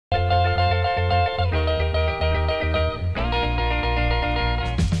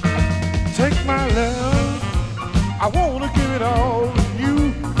Take my love, I wanna give it all to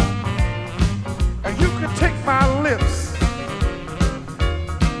you. And you can take my lips,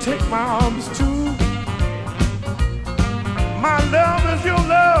 take my arms too. My love is your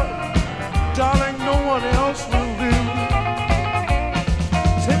love, darling, no one else will do.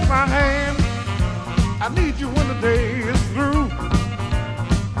 Take my hand, I need you when the day is through.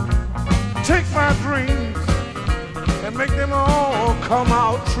 Take my dreams and make them all come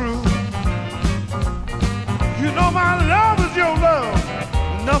out true. You know my love is your love,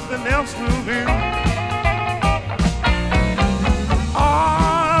 nothing else will do.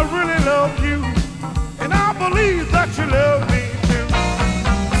 I really love you, and I believe that you love me too.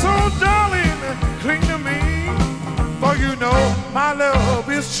 So darling, cling to me, for you know my love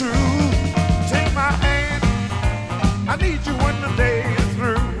is true. Take my hand, I need you when the day is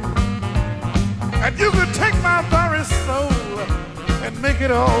through. And you can take my very soul and make it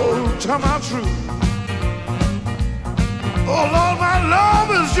all come out true. Oh Lord, my love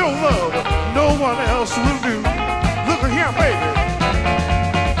is your love, no one else will do. Look at here, baby.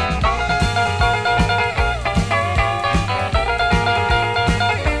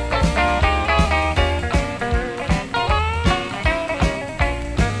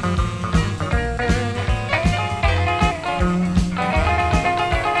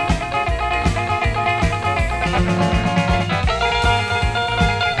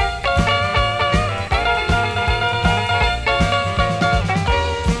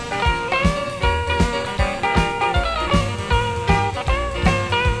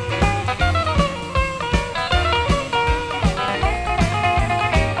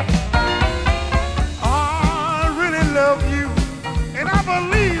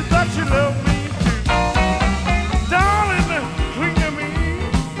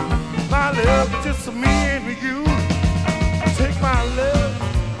 Just me and you. Take my love,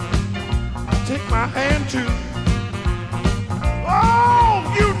 take my hand too. Oh,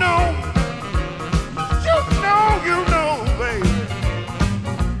 you know, baby.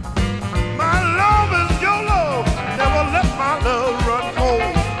 My love is your love. Never let my love run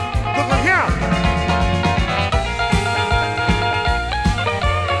cold. Look at here.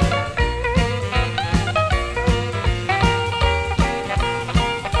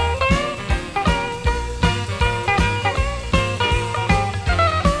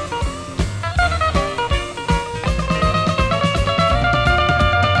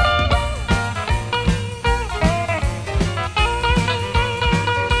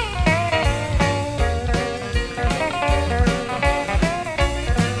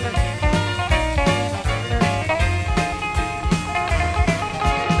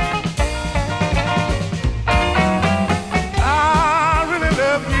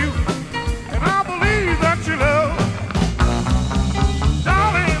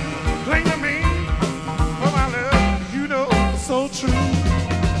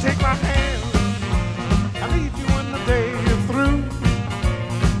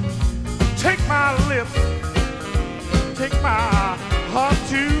 Take my